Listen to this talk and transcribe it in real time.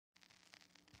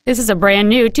This is a brand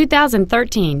new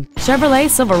 2013 Chevrolet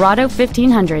Silverado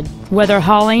 1500. Whether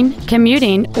hauling,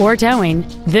 commuting, or towing,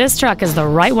 this truck is the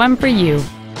right one for you.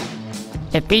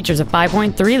 It features a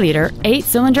 5.3-liter,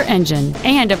 8-cylinder engine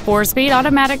and a 4-speed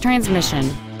automatic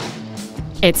transmission.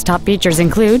 Its top features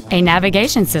include a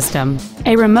navigation system,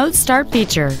 a remote start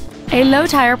feature, a low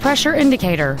tire pressure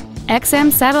indicator,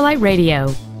 XM satellite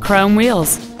radio, chrome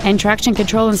wheels, and traction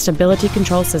control and stability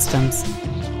control systems.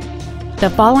 The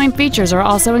following features are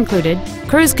also included: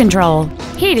 cruise control,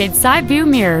 heated side view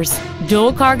mirrors,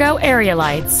 dual cargo area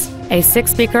lights, a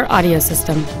 6-speaker audio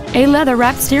system, a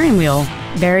leather-wrapped steering wheel,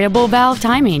 variable valve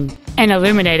timing, an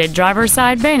illuminated driver's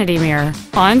side vanity mirror,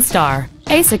 OnStar,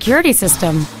 a security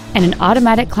system, and an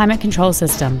automatic climate control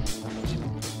system.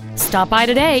 Stop by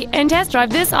today and test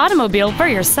drive this automobile for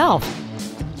yourself.